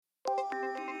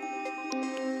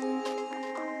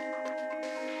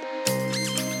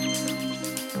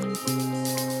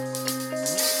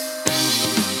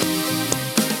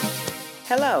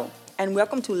Hello, and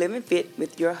welcome to Living Fit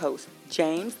with your hosts,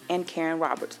 James and Karen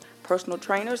Roberts, personal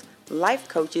trainers, life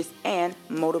coaches, and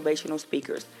motivational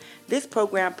speakers. This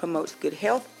program promotes good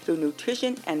health through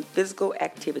nutrition and physical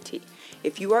activity.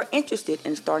 If you are interested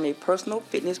in starting a personal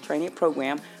fitness training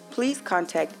program, please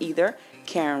contact either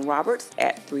Karen Roberts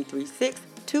at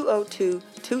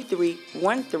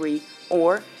 336-202-2313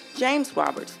 or James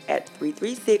Roberts at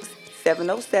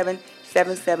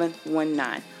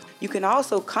 336-707-7719. You can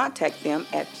also contact them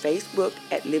at Facebook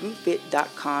at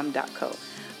livingfit.com.co.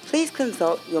 Please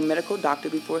consult your medical doctor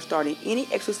before starting any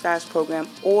exercise program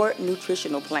or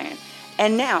nutritional plan.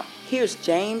 And now, here's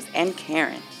James and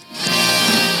Karen.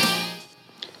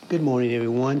 Good morning,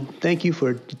 everyone. Thank you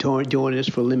for joining us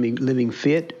for Living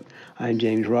Fit. I'm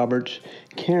James Roberts.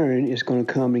 Karen is going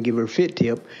to come and give her fit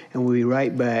tip, and we'll be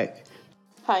right back.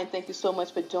 Hi, and thank you so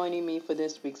much for joining me for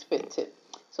this week's fit tip.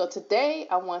 So today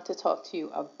I want to talk to you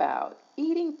about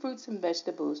eating fruits and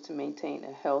vegetables to maintain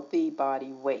a healthy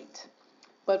body weight.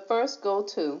 But first, go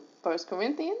to 1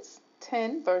 Corinthians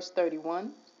 10, verse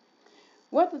 31.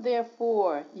 Whether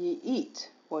therefore ye eat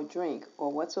or drink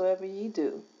or whatsoever ye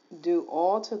do, do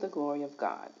all to the glory of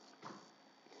God.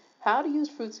 How to use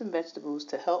fruits and vegetables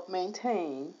to help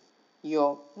maintain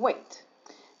your weight.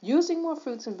 Using more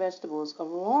fruits and vegetables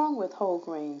along with whole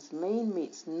grains, lean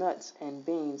meats, nuts, and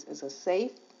beans is a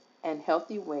safe and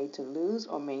healthy way to lose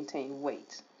or maintain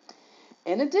weight.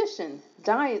 In addition,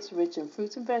 diets rich in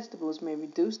fruits and vegetables may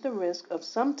reduce the risk of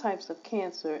some types of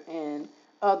cancer and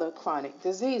other chronic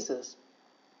diseases.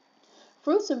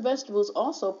 Fruits and vegetables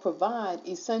also provide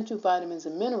essential vitamins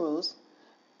and minerals,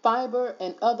 fiber,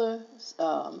 and other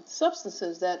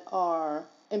substances that are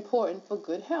important for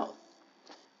good health.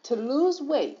 To lose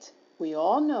weight, we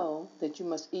all know that you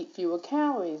must eat fewer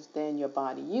calories than your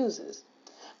body uses.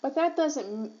 But that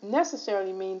doesn't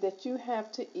necessarily mean that you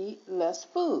have to eat less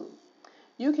food.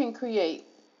 You can create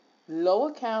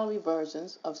lower calorie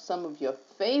versions of some of your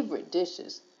favorite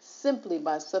dishes simply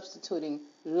by substituting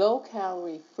low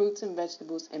calorie fruits and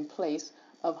vegetables in place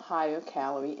of higher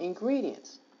calorie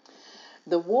ingredients.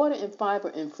 The water and fiber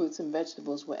in fruits and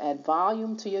vegetables will add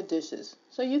volume to your dishes,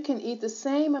 so you can eat the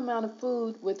same amount of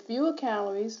food with fewer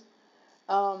calories.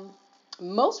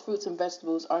 Most fruits and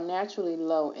vegetables are naturally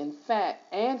low in fat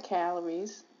and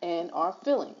calories and are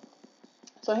filling.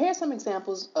 So here's some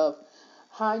examples of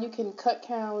how you can cut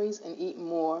calories and eat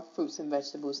more fruits and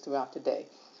vegetables throughout the day.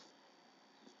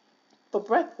 For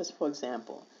breakfast, for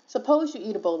example, suppose you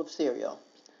eat a bowl of cereal.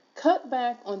 Cut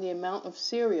back on the amount of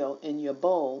cereal in your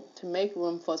bowl to make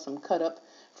room for some cut up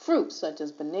fruits such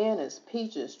as bananas,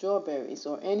 peaches, strawberries,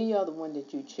 or any other one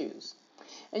that you choose.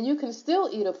 And you can still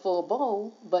eat a full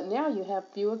bowl, but now you have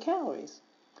fewer calories.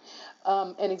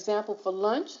 An example for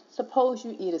lunch, suppose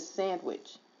you eat a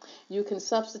sandwich. You can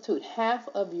substitute half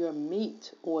of your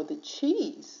meat or the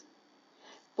cheese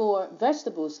for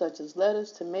vegetables such as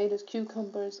lettuce, tomatoes,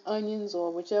 cucumbers, onions,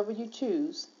 or whichever you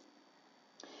choose.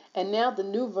 And now the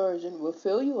new version will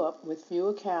fill you up with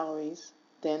fewer calories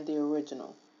than the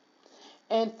original.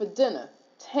 And for dinner,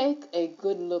 take a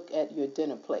good look at your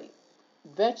dinner plate.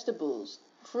 Vegetables,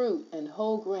 fruit, and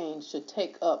whole grains should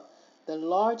take up the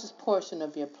largest portion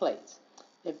of your plate.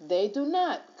 If they do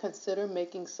not, consider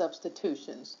making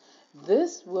substitutions.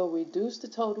 This will reduce the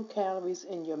total calories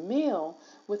in your meal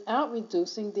without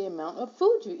reducing the amount of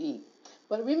food you eat.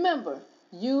 But remember,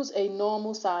 use a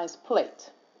normal sized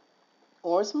plate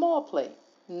or a small plate,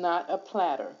 not a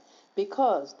platter,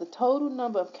 because the total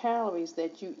number of calories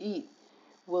that you eat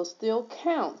will still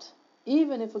count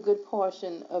even if a good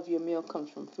portion of your meal comes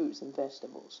from fruits and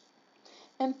vegetables.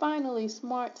 And finally,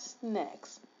 smart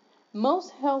snacks.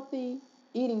 Most healthy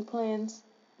eating plans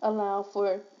allow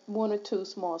for 1 or 2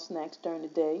 small snacks during the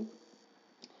day.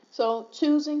 So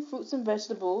choosing fruits and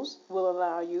vegetables will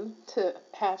allow you to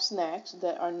have snacks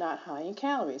that are not high in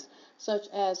calories, such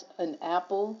as an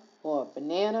apple or a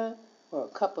banana or a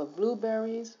cup of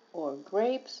blueberries or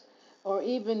grapes or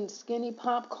even skinny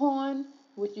popcorn,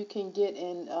 which you can get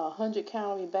in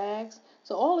 100-calorie bags.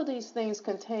 So all of these things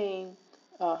contain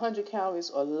 100 calories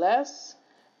or less.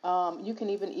 You can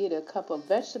even eat a cup of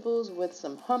vegetables with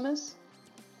some hummus.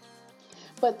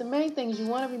 But the main thing is you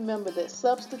want to remember that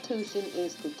substitution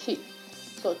is the key.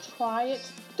 So try it.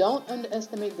 Don't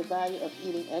underestimate the value of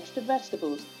eating extra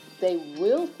vegetables. They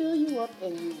will fill you up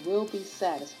and you will be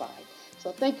satisfied.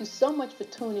 So thank you so much for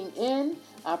tuning in.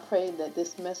 I pray that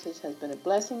this message has been a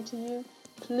blessing to you.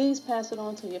 Please pass it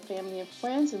on to your family and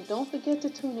friends. And don't forget to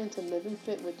tune in to Living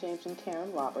Fit with James and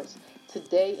Karen Roberts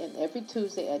today and every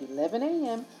Tuesday at 11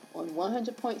 a.m. on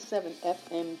 100.7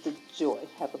 FM The Joy.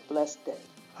 Have a blessed day.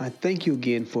 I thank you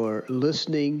again for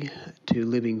listening to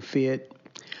Living Fit.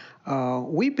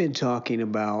 We've been talking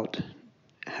about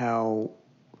how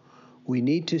we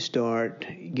need to start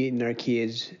getting our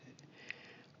kids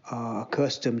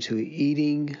accustomed to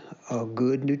eating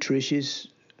good, nutritious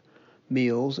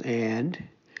meals and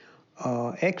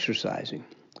exercising.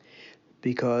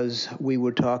 Because we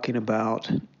were talking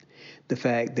about the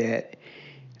fact that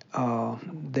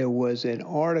there was an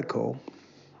article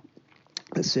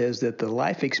that says that the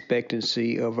life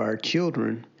expectancy of our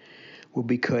children will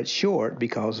be cut short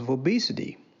because of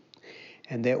obesity.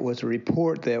 And that was a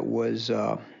report that was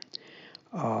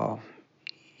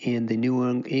in the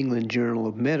New England Journal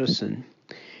of Medicine,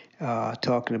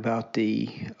 talking about the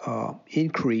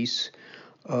increase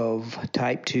of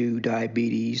type 2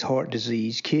 diabetes, heart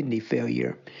disease, kidney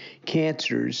failure,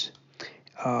 cancers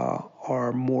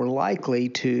are more likely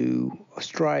to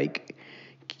strike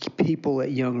people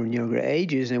at younger and younger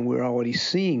ages, and we're already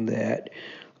seeing that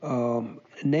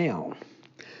now.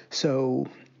 So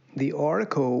the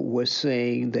article was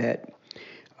saying that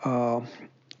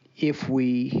if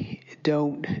we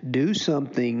don't do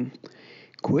something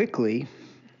quickly,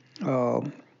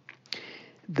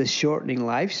 the shortening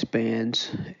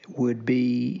lifespans would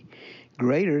be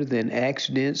greater than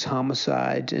accidents,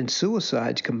 homicides, and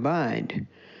suicides combined,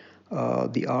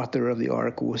 the author of the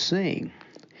article was saying.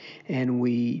 And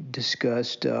we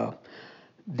discussed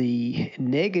the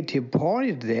negative part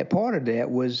of that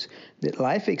was that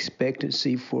life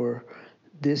expectancy for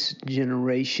this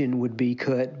generation would be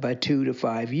cut by 2 to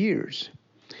 5 years.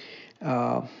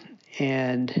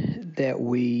 And that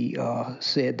we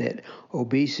said that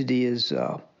obesity is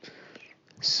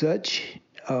such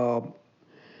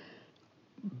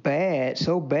bad,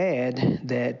 so bad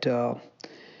that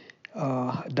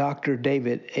Dr.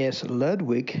 David S.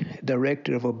 Ludwig,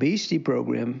 director of obesity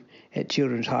program at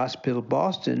Children's Hospital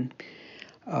Boston,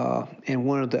 and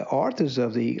one of the authors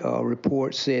of the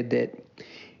report said that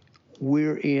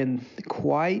we're in the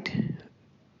quiet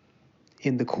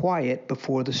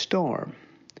before the storm.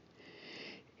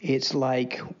 It's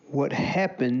like what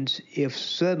happens if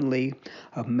suddenly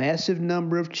a massive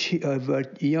number of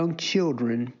young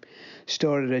children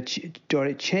started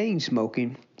chain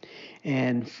smoking,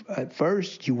 and at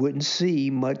first you wouldn't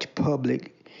see much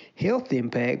public health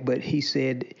impact, but he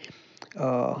said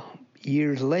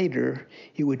years later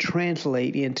it would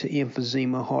translate into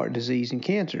emphysema, heart disease, and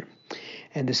cancer.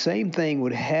 And the same thing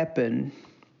would happen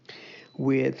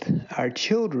with our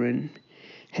children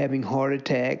having heart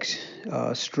attacks,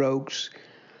 strokes,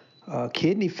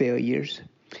 kidney failures,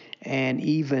 and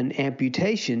even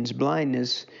amputations,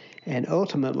 blindness, and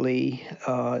ultimately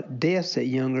deaths at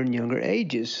younger and younger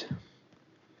ages.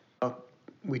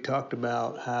 We talked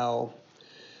about how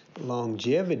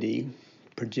longevity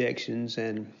projections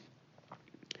and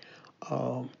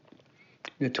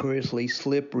notoriously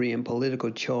slippery and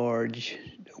political charge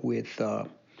with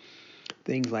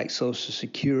things like Social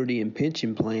Security and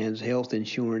pension plans, health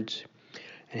insurance,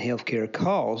 and healthcare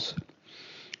costs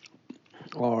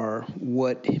are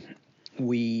what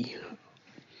we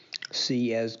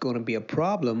see as going to be a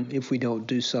problem if we don't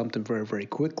do something very, very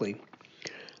quickly.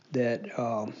 That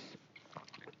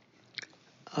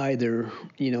either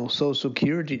Social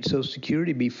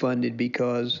Security be funded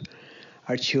because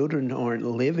our children aren't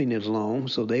living as long,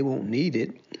 so they won't need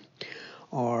it,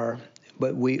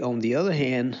 but we, on the other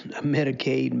hand,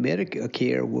 Medicaid,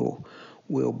 Medicare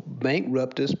will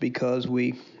bankrupt us because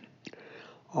we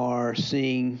are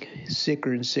seeing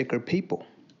sicker and sicker people.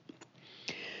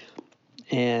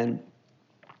 And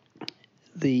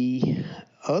the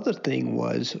other thing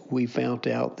was we found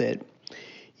out that,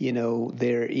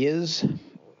 there is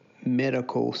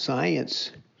medical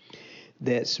science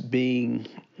that's being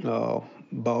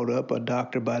brought up. A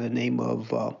doctor by the name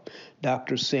of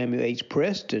Dr. Samuel H.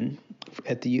 Preston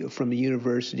from the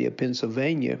University of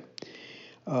Pennsylvania.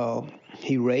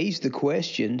 He raised the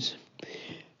questions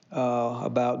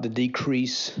about the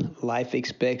decreased life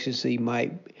expectancy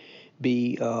might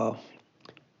be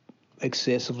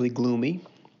excessively gloomy,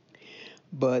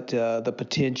 but the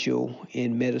potential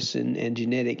in medicine and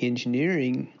genetic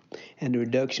engineering and the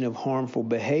reduction of harmful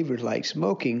behaviors like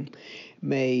smoking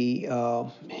may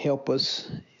help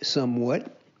us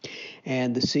somewhat.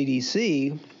 And the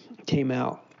CDC came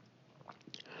out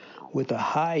with a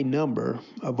high number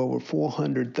of over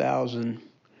 400,000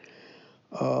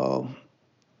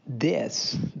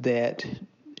 deaths that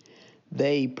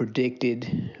they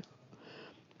predicted,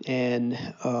 and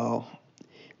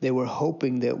they were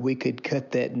hoping that we could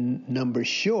cut that number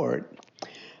short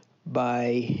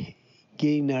by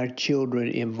getting our children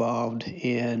involved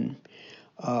in,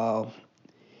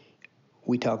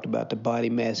 we talked about the body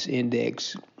mass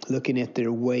index, looking at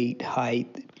their weight,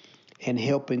 height, and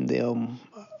helping them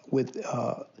with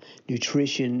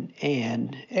nutrition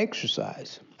and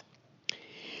exercise.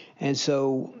 And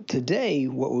so today,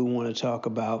 what we want to talk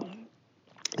about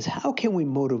is how can we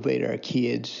motivate our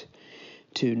kids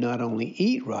to not only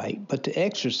eat right, but to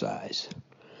exercise.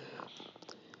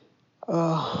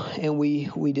 And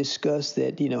we discussed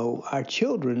that, our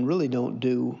children really don't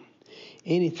do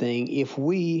anything if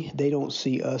they don't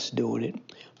see us doing it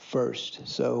first.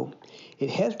 So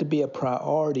it has to be a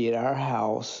priority at our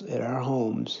house, at our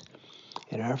homes,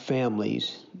 in our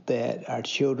families, that our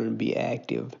children be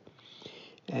active,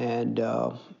 and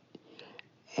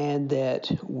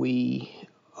that we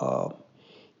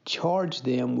charge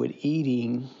them with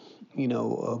eating,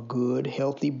 a good,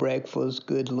 healthy breakfast,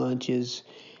 good lunches,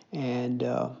 and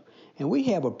we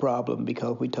have a problem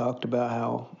because we talked about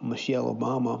how Michelle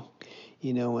Obama,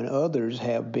 and others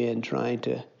have been trying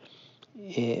to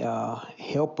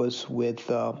help us with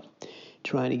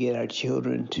trying to get our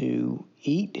children to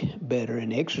eat better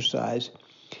and exercise,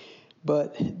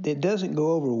 but it doesn't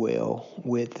go over well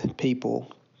with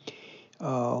people.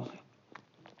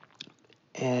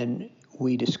 And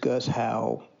we discuss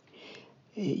how,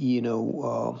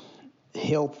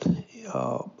 health,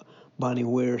 Bonnie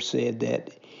Ware said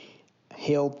that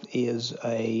health is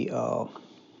a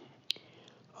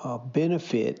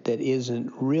benefit that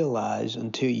isn't realized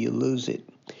until you lose it.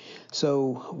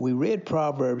 So we read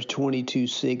Proverbs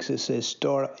 22:6. It says,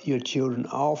 "Start your children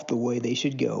off the way they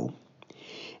should go,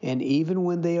 and even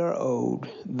when they are old,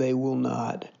 they will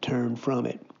not turn from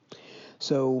it."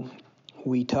 So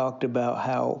we talked about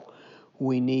how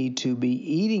we need to be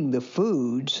eating the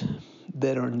foods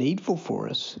that are needful for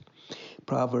us.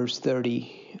 Proverbs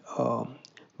 30,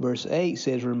 verse 8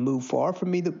 says, "Remove far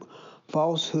from me the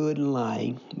falsehood and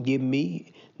lying. Give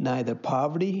me neither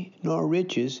poverty nor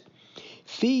riches.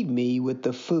 Feed me with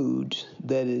the foods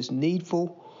that is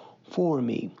needful for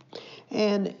me."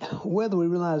 And whether we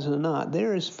realize it or not,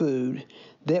 there is food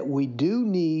that we do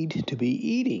need to be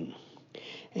eating.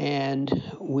 And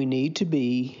we need to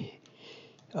be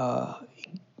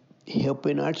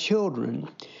helping our children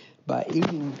by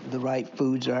eating the right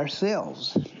foods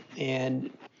ourselves and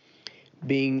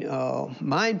being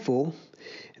mindful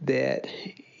that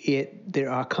there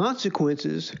are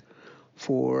consequences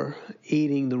for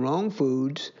eating the wrong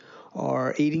foods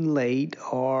or eating late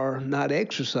or not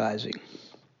exercising.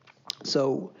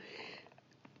 So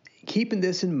keeping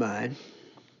this in mind,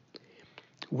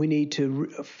 we need to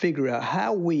figure out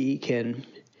how we can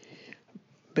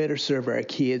better serve our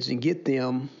kids and get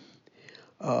them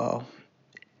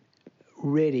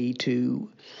ready to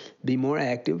be more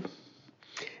active,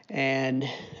 and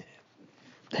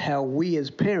how we as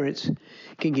parents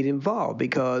can get involved,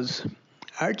 because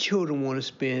our children want to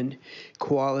spend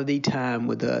quality time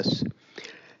with us.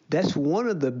 That's one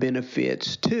of the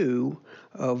benefits, too,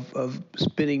 of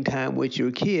spending time with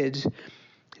your kids.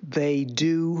 They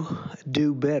do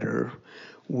better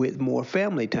with more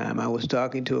family time. I was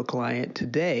talking to a client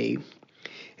today,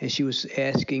 and she was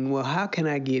asking, well, how can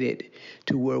I get it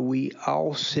to where we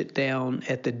all sit down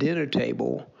at the dinner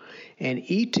table and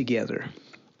eat together?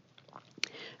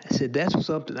 I said, that's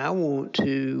something I want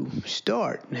to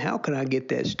start. And how can I get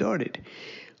that started?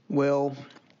 Well,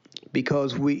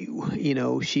 because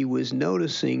she was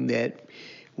noticing that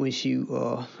when she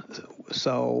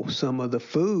saw some of the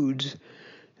foods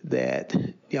that,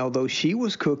 although she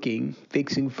was cooking,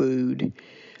 fixing food,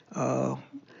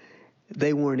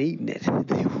 they weren't eating it.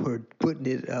 They were putting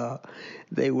it.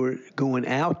 They were going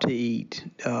out to eat.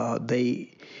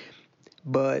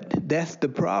 But that's the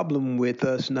problem with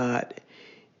us not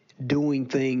doing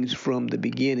things from the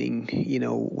beginning.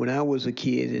 When I was a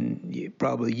kid, and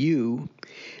probably you,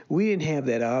 we didn't have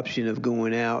that option of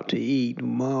going out to eat.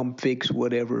 Mom fixed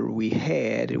whatever we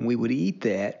had, and we would eat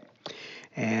that.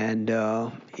 And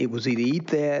it was either eat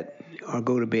that or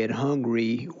go to bed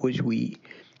hungry, which we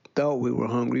thought we were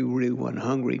hungry. We really wasn't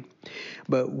hungry.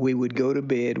 But we would go to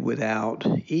bed without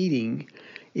eating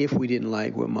if we didn't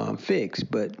like what Mom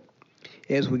fixed. But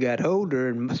as we got older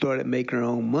and started making our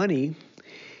own money,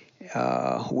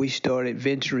 we started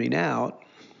venturing out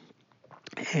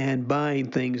and buying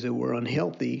things that were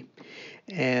unhealthy.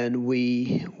 And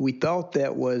we thought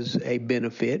that was a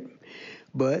benefit,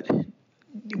 but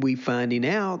we finding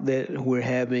out that we're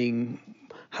having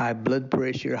high blood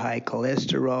pressure, high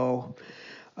cholesterol,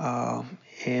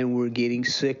 and we're getting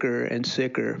sicker and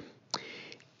sicker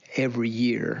every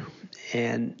year.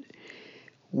 And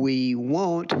we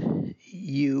want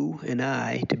you and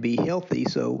I to be healthy,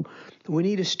 so we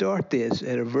need to start this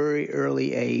at a very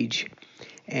early age.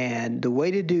 And the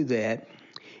way to do that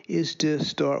is to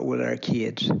start with our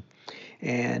kids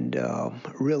and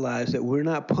realize that we're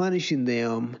not punishing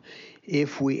them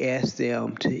if we ask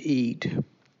them to eat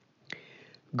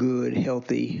good,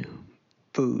 healthy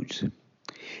foods.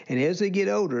 And as they get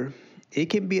older, it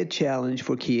can be a challenge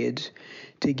for kids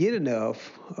to get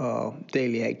enough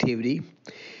daily activity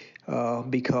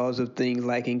because of things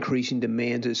like increasing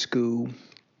demands at school,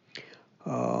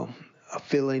 a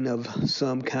feeling of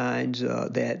some kinds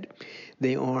that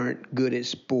they aren't good at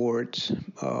sports,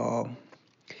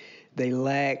 they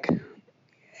lack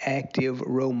active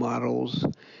role models.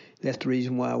 That's the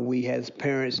reason why we as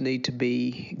parents need to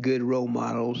be good role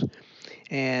models.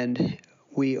 And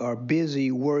we are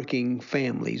busy working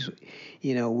families.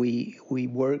 We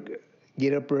work,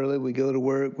 get up early, we go to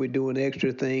work, we're doing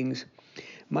extra things.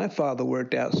 My father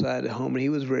worked outside the home, and he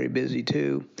was very busy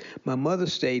too. My mother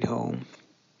stayed home,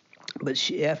 but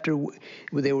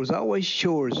there was always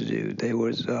chores to do. There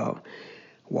was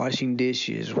washing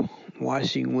dishes,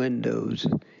 washing windows,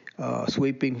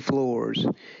 sweeping floors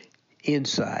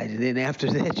inside. And then after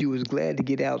that, you was glad to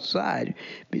get outside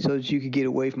so that you could get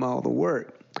away from all the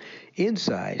work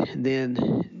inside. And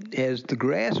then as the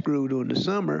grass grew during the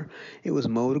summer, it was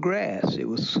mow the grass. It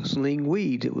was sling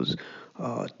weeds. It was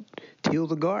till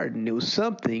the garden. It was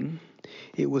something.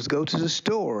 It was go to the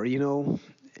store.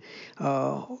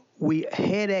 We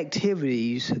had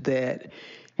activities that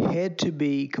had to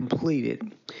be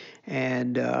completed.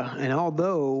 And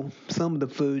although some of the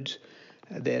foods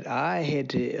that I had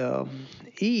to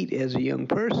eat as a young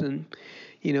person,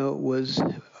 it was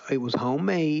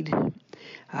homemade.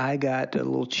 I got a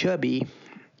little chubby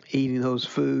eating those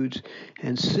foods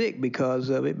and sick because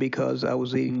of it, because I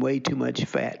was eating way too much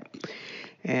fat.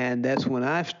 And that's when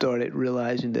I started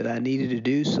realizing that I needed to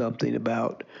do something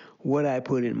about what I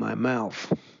put in my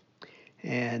mouth.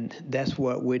 And that's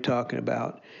what we're talking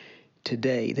about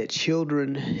today, that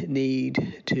children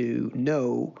need to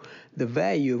know the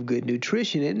value of good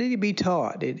nutrition. It needs to be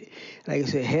taught. Like I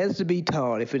said, it has to be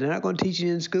taught. If you're not going to teach it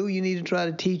in school, you need to try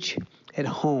to teach at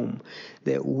home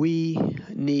that we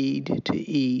need to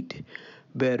eat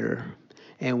better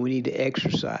and we need to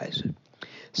exercise.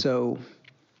 So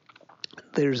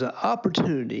there's an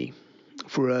opportunity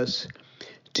for us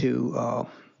to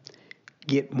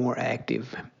get more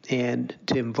active and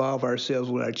to involve ourselves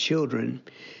with our children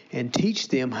and teach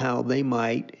them how they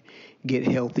might get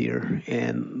healthier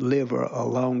and live a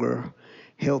longer,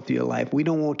 healthier life. We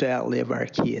don't want to outlive our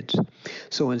kids.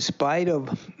 So in spite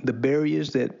of the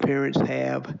barriers that parents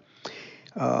have,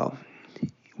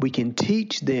 we can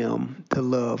teach them to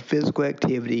love physical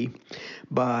activity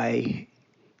by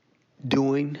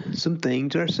doing some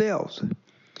things ourselves.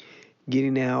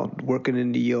 Getting out, working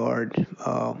in the yard,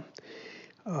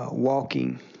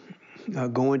 walking,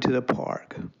 going to the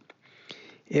park.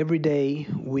 Every day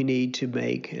we need to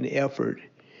make an effort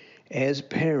as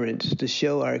parents to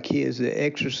show our kids that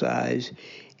exercise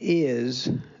is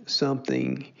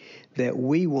something that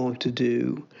we want to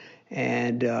do.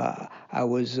 And I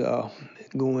was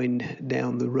going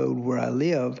down the road where I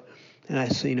live, and I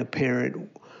seen a parent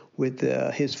with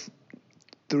his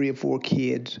 3 or 4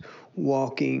 kids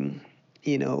walking,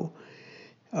 to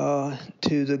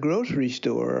the grocery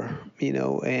store,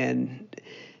 and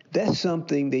that's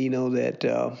something that,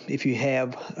 that if you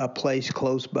have a place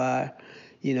close by,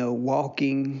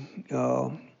 walking,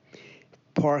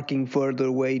 parking further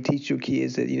away, teach your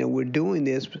kids that, we're doing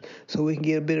this so we can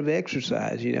get a bit of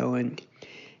exercise, and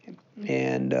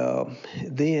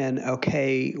then,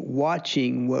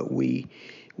 watching what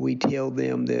we tell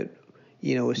them that,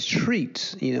 is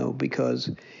treats, because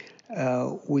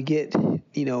we get,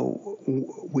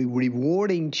 we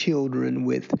rewarding children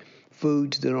with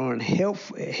foods that aren't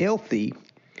healthy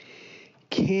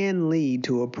can lead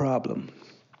to a problem,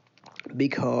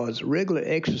 because regular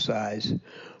exercise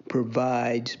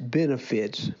provides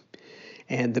benefits,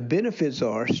 and the benefits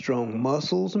are strong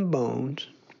muscles and bones,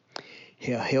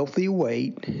 a healthy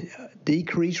weight,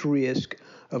 decreased risk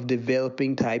of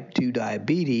developing type 2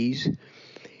 diabetes,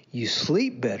 you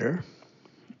sleep better,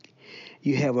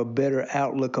 you have a better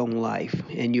outlook on life,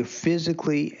 and your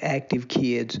physically active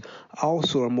kids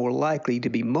also are more likely to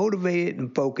be motivated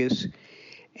and focused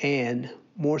and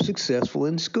more successful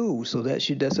in school. So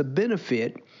that's a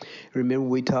benefit. Remember,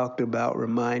 we talked about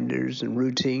reminders and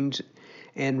routines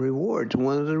and rewards.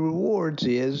 One of the rewards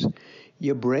is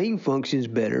your brain functions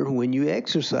better when you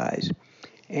exercise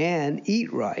and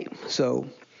eat right. So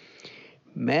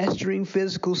mastering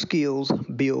physical skills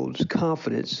builds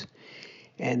confidence,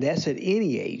 and that's at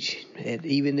any age,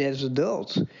 even as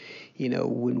adults.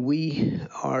 When we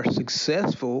are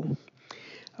successful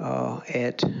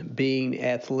at being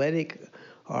athletic,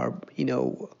 or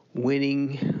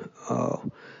winning,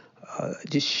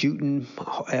 just shooting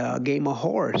a game of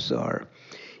horse, or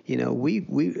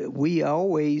We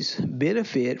always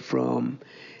benefit from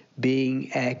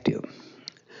being active.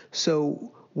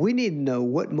 So we need to know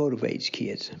what motivates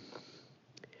kids.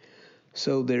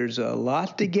 So there's a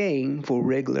lot to gain for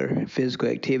regular physical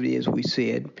activity, as we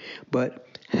said, but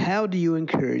how do you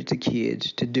encourage the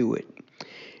kids to do it?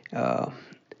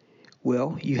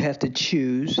 Well, you have to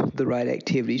choose the right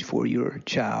activities for your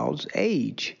child's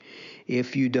age.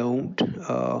 If you don't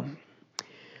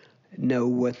know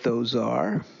what those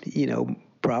are,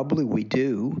 probably we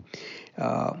do.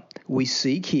 We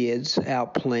see kids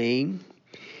out playing,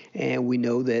 and we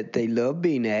know that they love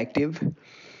being active.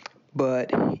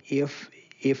 But if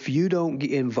you don't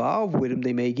get involved with them,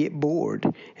 they may get bored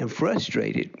and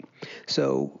frustrated.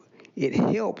 So it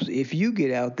helps if you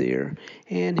get out there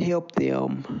and help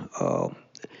them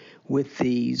with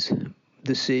these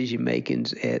decision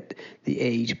makings at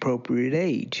the appropriate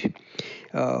age.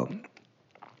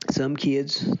 Some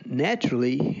kids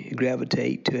naturally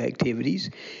gravitate to activities,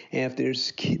 and if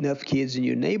there's enough kids in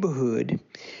your neighborhood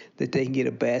that they can get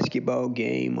a basketball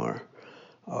game or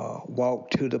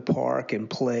walk to the park and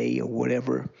play or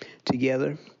whatever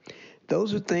together,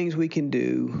 those are things we can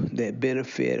do that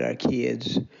benefit our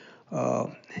kids,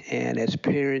 and as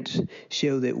parents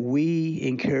show that we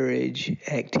encourage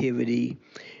activity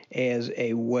as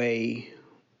a way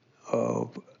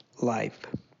of life.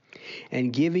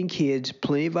 And giving kids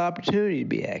plenty of opportunity to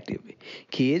be active.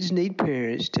 Kids need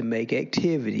parents to make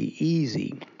activity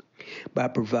easy by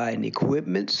providing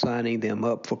equipment, signing them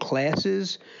up for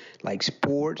classes like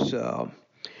sports,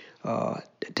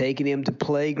 taking them to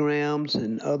playgrounds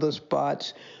and other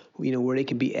spots, where they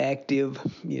can be active,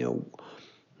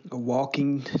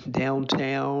 walking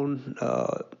downtown,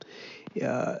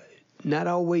 not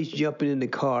always jumping in the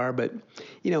car, but,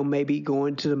 maybe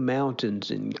going to the mountains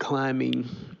and climbing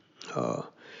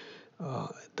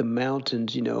the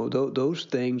mountains. Those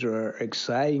things are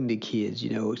exciting to kids,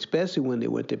 especially when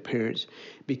they're with their parents,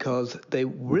 because they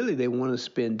want to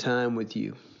spend time with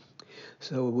you.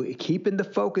 So we're keeping the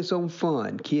focus on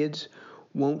fun. Kids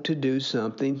want to do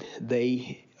something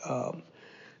they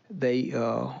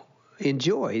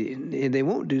enjoy, and they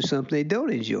won't do something they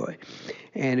don't enjoy.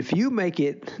 And if you make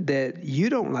it that you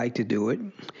don't like to do it,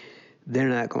 they're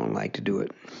not going to like to do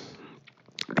it.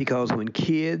 Because when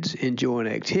kids enjoy an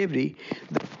activity,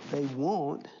 they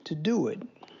want to do it.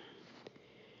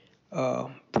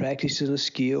 Practicing a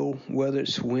skill, whether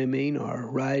it's swimming or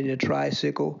riding a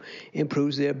tricycle,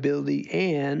 improves their ability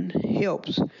and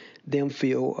helps them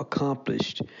feel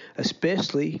accomplished,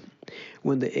 especially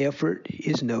when the effort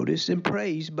is noticed and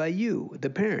praised by you, the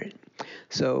parent.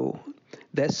 So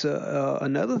that's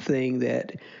another thing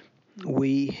that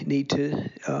we need to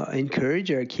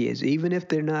encourage our kids. Even if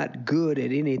they're not good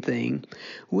at anything,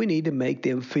 we need to make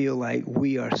them feel like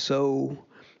we are so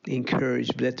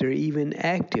encouraged that they're even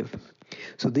active.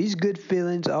 So these good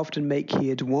feelings often make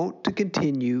kids want to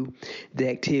continue the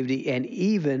activity and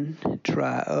even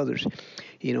try others.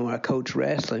 I coach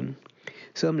wrestling.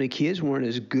 Some of the kids weren't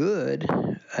as good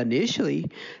initially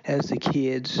as the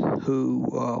kids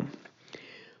who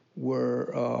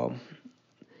were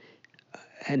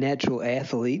natural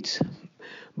athletes,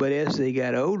 but as they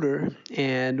got older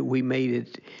and we made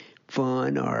it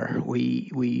fun, or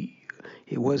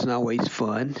it wasn't always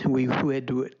fun. We had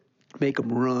to make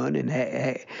them run and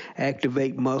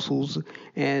activate muscles,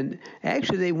 and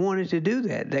actually they wanted to do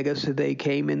that. Like I said, they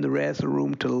came in the wrestle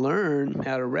room to learn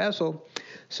how to wrestle.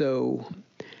 So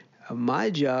my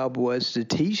job was to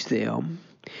teach them.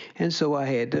 And so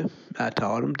I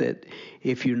taught them that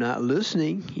if you're not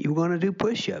listening, you're going to do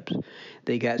push-ups.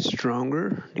 They got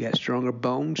stronger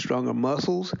bones, stronger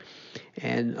muscles,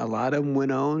 and a lot of them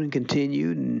went on and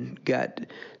continued and got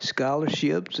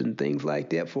scholarships and things like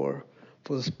that for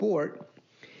the sport.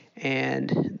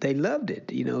 And they loved it.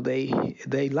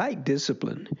 They like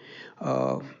discipline.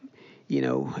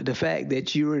 The fact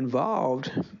that you're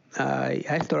involved,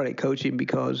 I started coaching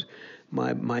because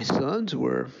my sons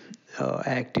were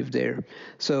active there.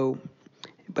 So,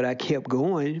 but I kept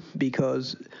going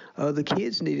because other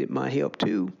kids needed my help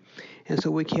too. And so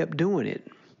we kept doing it.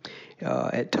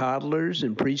 At toddlers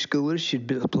and preschoolers should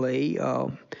play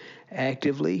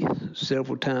actively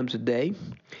several times a day.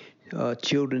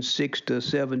 Children 6 to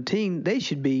 17, they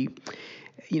should be,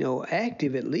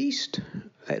 active at least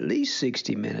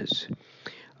 60 minutes,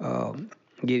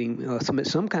 getting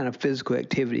some kind of physical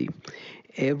activity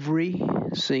every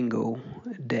single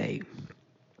day.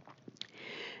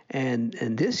 And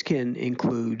this can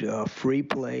include free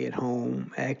play at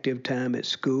home, active time at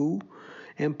school,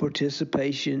 and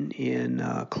participation in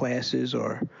classes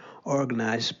or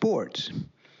organized sports.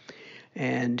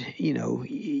 And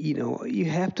you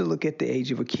have to look at the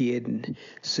age of a kid and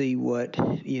see what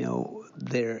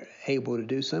they're able to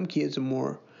do. Some kids are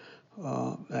more,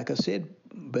 like I said,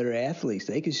 better athletes.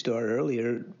 They can start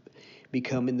earlier,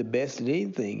 becoming the best at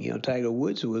anything. Tiger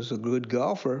Woods was a good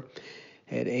golfer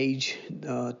at age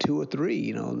 2 or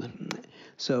 3.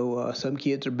 So some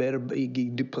kids are better.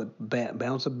 You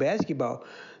bounce a basketball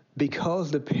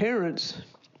because the parents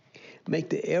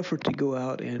make the effort to go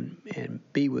out and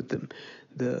be with them.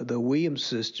 The Williams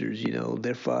sisters,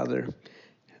 their father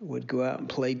would go out and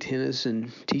play tennis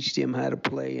and teach them how to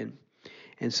play.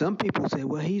 And some people say,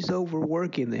 well, he's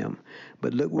overworking them.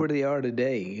 But look where they are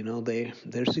today.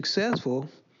 They're successful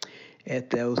at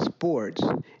those sports,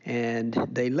 and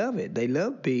they love it. They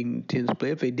love being tennis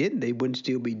players. If they didn't, they wouldn't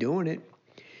still be doing it.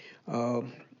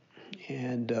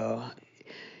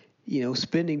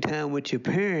 Spending time with your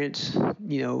parents,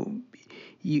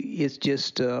 it's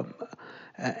just an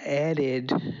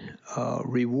added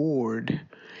reward,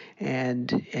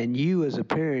 and you as a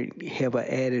parent have an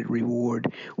added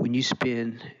reward when you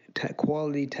spend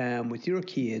quality time with your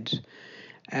kids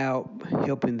out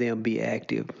helping them be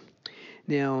active.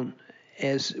 Now,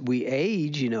 as we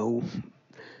age,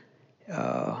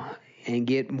 and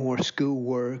get more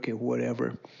schoolwork and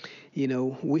whatever,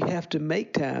 we have to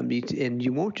make time. And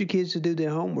you want your kids to do their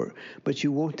homework, but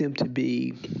you want them to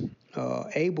be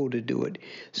able to do it.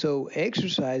 So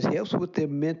exercise helps with their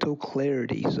mental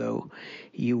clarity. So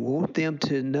you want them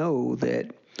to know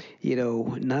that,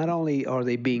 not only are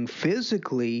they being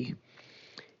physically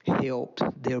helped,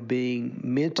 they're being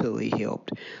mentally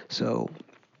helped. So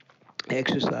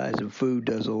exercise and food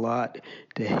does a lot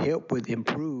to help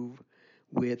improve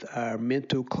with our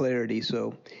mental clarity.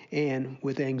 So, and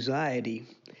with anxiety.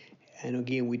 And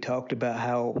again, we talked about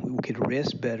how we could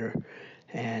rest better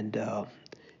and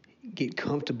get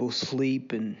comfortable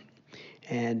sleep and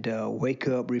wake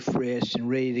up refreshed and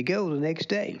ready to go the next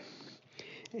day.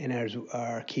 And as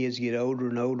our kids get older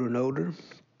and older and older,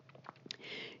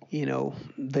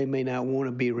 they may not want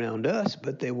to be around us,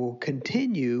 but they will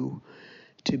continue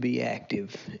to be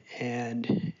active,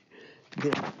 and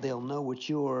they'll know what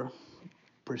your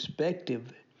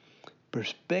perspective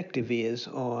is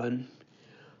on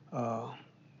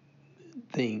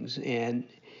things, and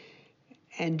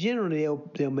generally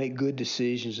they'll make good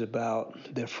decisions about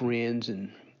their friends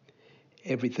and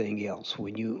everything else.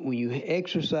 When you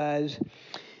exercise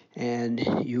and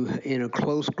you in a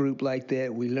close group like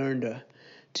that, we learn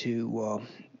to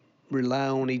rely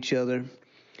on each other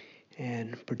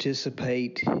and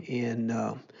participate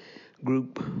in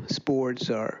group sports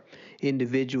or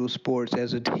individual sports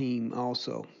as a team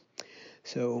also.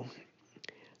 So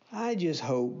I just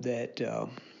hope that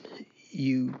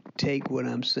you take what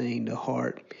I'm saying to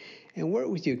heart and work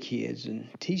with your kids and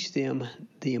teach them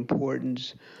the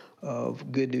importance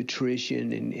of good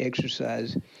nutrition and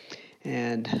exercise.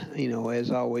 And,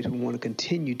 as always, we want to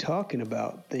continue talking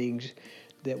about things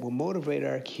that will motivate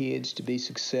our kids to be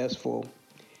successful,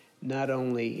 not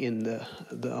only on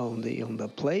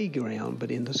the playground,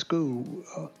 but in the school,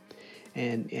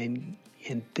 and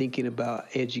thinking about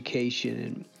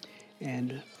education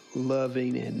and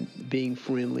loving and being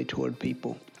friendly toward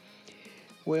people.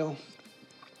 Well,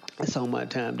 that's all my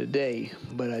time today,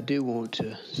 but I do want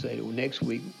to say that next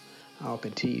week I'll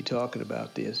continue talking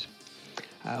about this.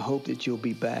 I hope that you'll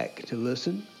be back to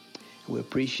listen. We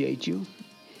appreciate you.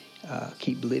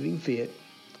 Keep living fit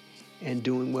and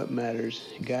doing what matters.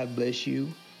 God bless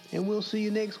you, and we'll see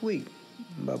you next week.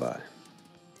 Bye-bye.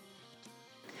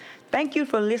 Thank you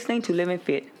for listening to Living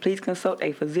Fit. Please consult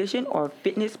a physician or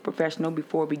fitness professional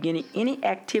before beginning any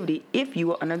activity if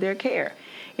you are under their care.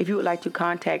 If you would like to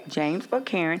contact James or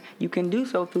Karen, you can do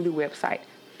so through the website,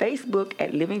 Facebook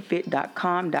at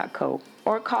livingfit.com.co,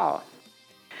 or call.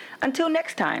 Until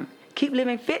next time, keep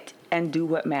living fit and do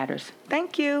what matters.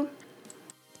 Thank you.